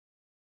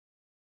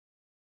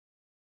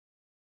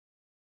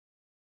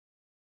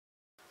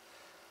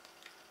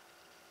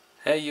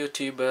Hey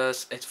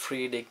YouTubers, it's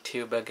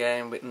FreedigTube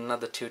again with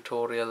another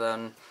tutorial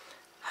on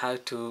how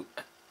to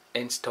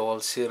install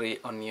Siri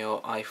on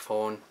your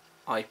iPhone,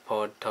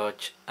 iPod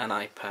touch and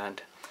iPad.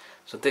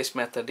 So this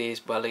method is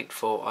valid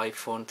for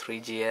iPhone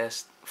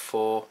 3GS,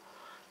 for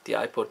the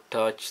iPod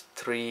touch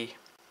 3,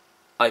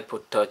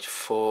 iPod touch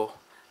 4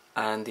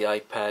 and the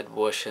iPad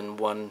version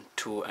 1,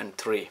 2 and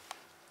 3.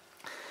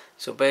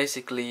 So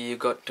basically you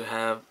got to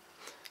have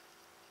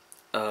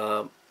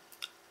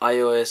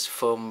iOS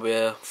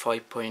firmware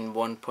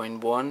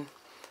 5.1.1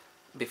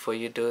 before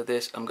you do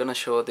this. I'm gonna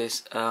show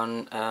this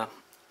on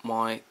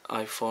my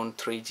iPhone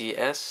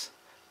 3GS.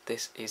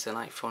 This is an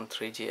iPhone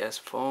 3GS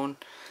phone.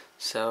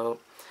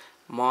 So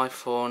my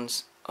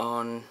phone's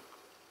on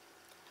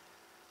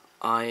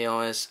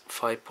iOS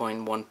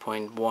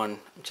 5.1.1. I'm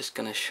just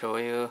gonna show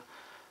you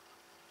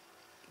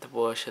the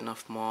version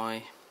of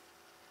my.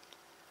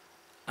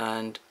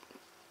 And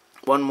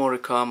one more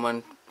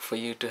requirement for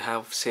you to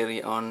have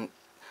Siri on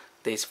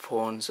these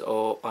phones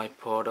or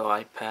iPod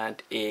or iPad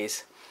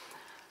is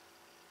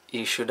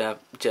you should have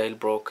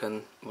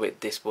jailbroken with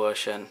this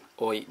version,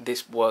 or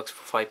this works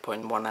for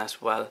 5.1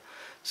 as well.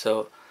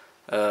 So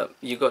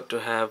you got to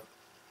have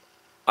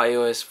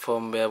iOS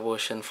firmware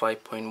version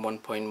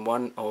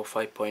 5.1.1 or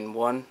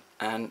 5.1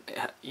 and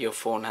your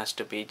phone has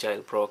to be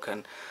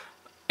jailbroken.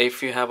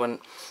 If you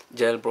haven't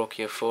jailbroken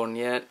your phone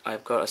yet,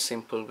 I've got a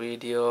simple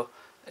video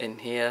in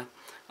here.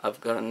 I've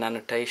got an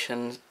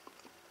annotation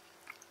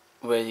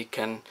where you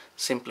can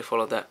simply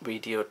follow that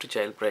video to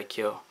jailbreak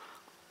your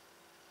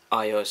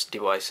iOS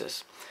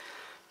devices.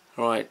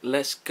 Right,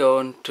 let's go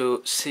on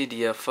to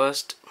Cydia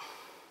first.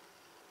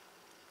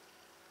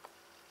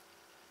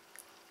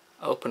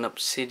 Open up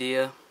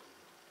Cydia.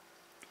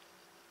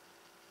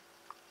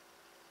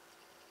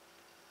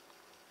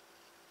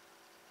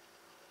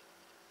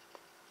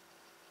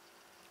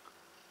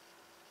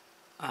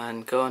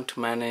 And go on to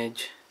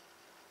manage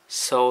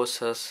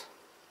sources,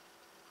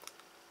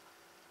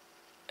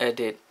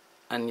 edit,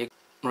 and you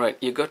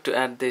got to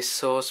add this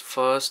source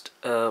first,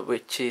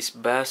 which is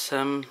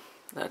BASSAM.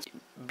 That's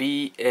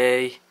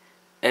BASSAM,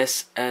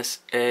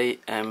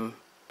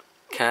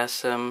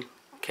 KASSAM,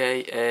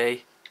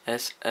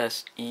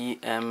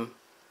 KASSEM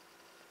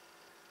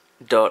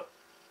dot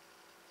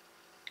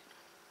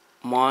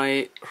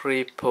my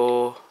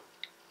repo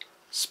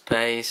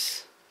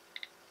space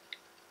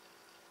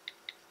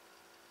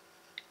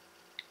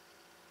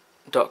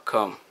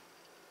 .com.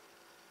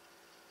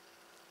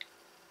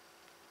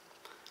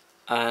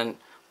 And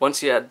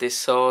once you add this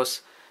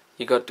source,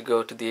 you got to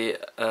go to the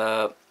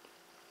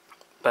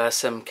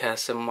BASSAM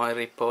KASSAM my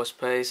repo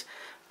space,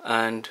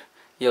 and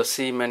you'll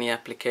see many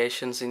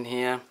applications in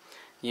here.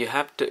 You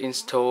have to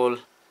install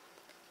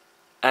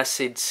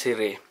Acid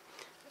Siri.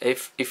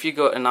 If you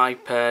got an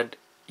iPad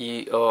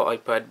or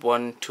iPad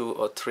 1, 2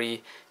 or 3,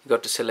 you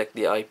got to select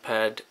the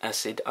iPad,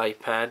 Acid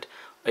iPad.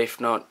 If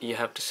not, you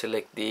have to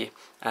select the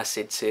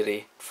Acid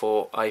Siri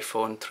for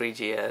iPhone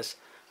 3GS,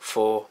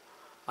 for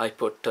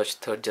iPod touch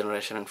 3rd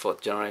generation and 4th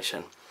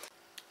generation.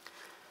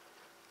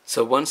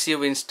 So once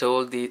you've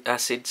installed the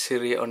Acid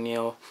Siri on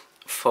your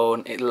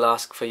phone, it'll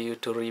ask for you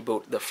to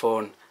reboot the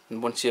phone.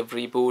 And once you've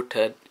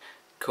rebooted,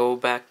 go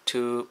back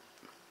to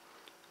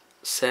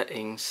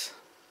settings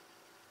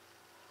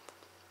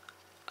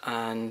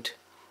and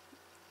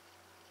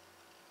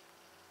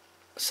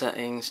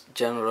settings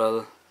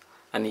general,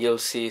 and you'll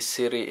see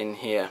Siri in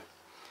here.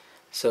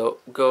 So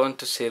go on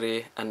to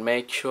Siri and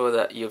make sure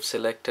that you've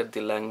selected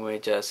the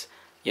language as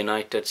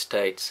United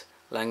States,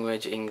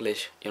 language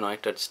English,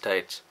 United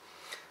States.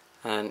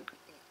 And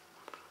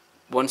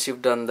once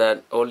you've done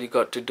that, all you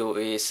got to do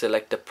is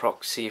select a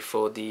proxy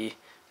for you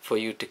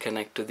to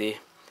connect to the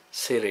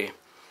Siri.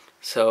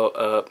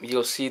 So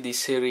you'll see the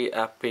Siri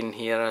app in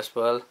here as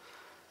well.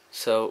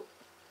 So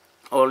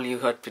all you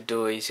have to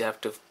do is you have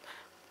to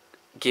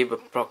give a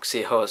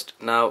proxy host.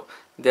 Now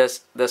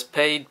there's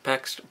paid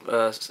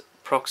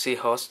proxy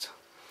host.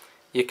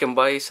 You can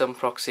buy some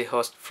proxy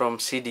host from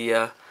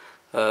Cydia,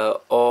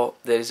 or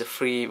there is a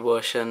free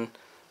version.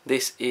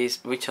 This is,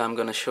 which I'm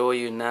gonna show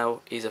you now,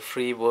 is a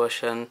free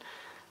version,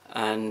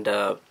 and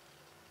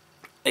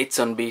it's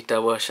on beta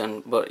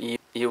version, but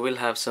you will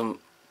have some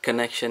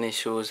connection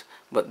issues,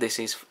 but this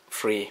is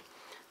free.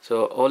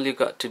 So all you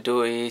got to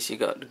do is you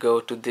got to go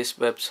to this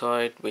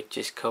website, which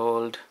is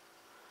called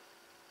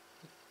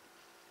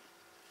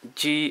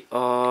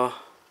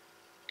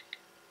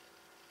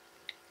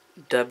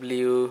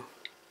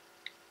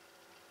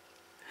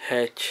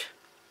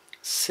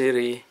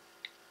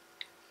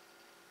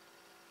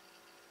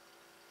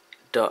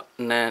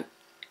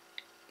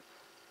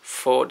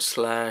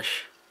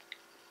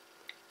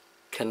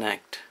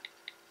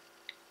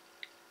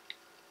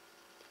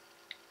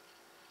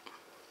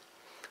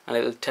and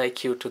it will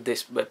take you to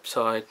this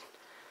website.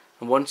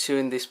 And once you're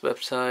in this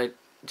website,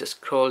 just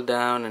scroll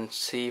down and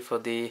see for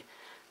the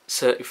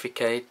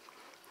certificate.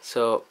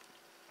 So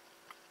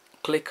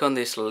click on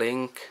this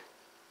link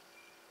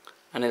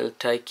and it will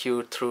take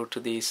you through to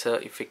the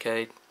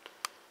certificate,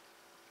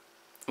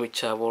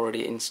 which I've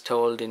already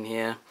installed in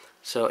here.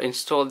 So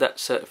install that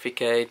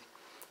certificate,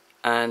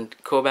 and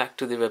go back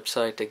to the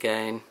website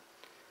again,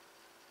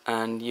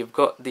 and you've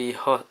got the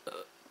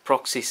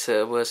proxy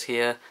servers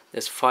here.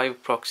 There's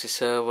 5 proxy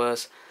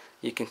servers.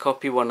 You can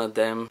copy one of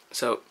them.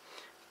 So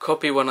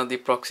copy one of the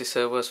proxy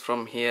servers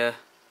from here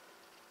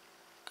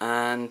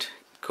and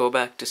go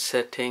back to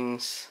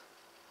settings,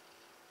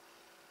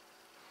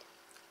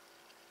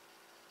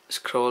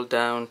 scroll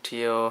down to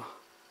your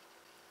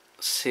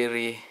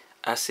Siri,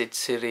 Acid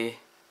Siri,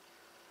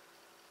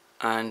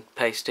 and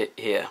paste it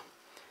here.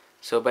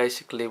 So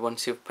basically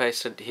once you've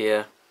pasted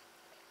here,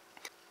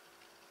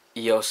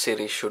 your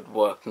Siri should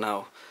work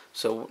now.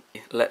 So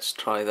let's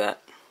try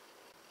that.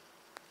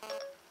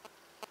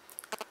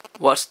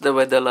 What's the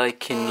weather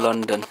like in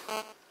London?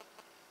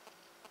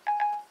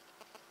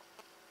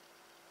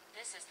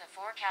 This is the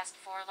forecast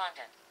for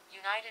London,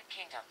 United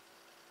Kingdom.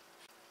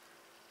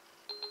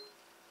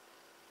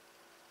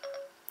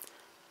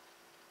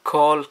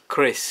 Call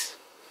Chris.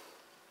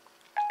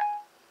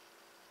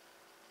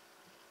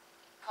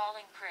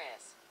 Calling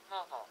Chris,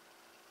 mobile.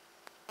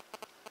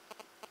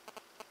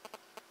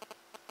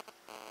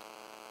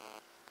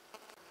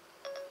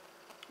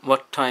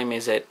 What time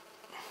is it?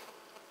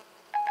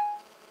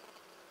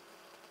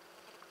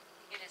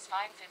 It is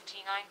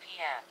 5:59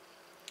 p.m.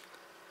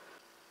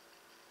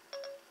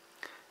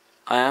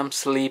 I am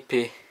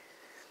sleepy.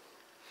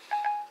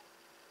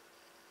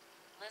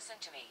 Listen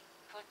to me.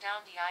 Put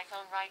down the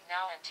iPhone right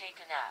now and take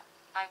a nap.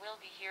 I will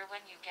be here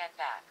when you get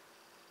back.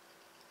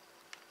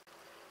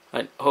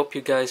 I hope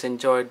you guys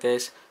enjoyed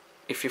this.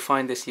 If you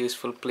find this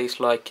useful, please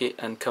like it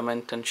and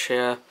comment and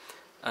share,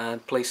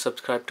 and please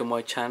subscribe to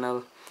my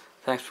channel.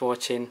 Thanks for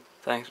watching.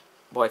 Thanks.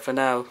 Bye for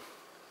now.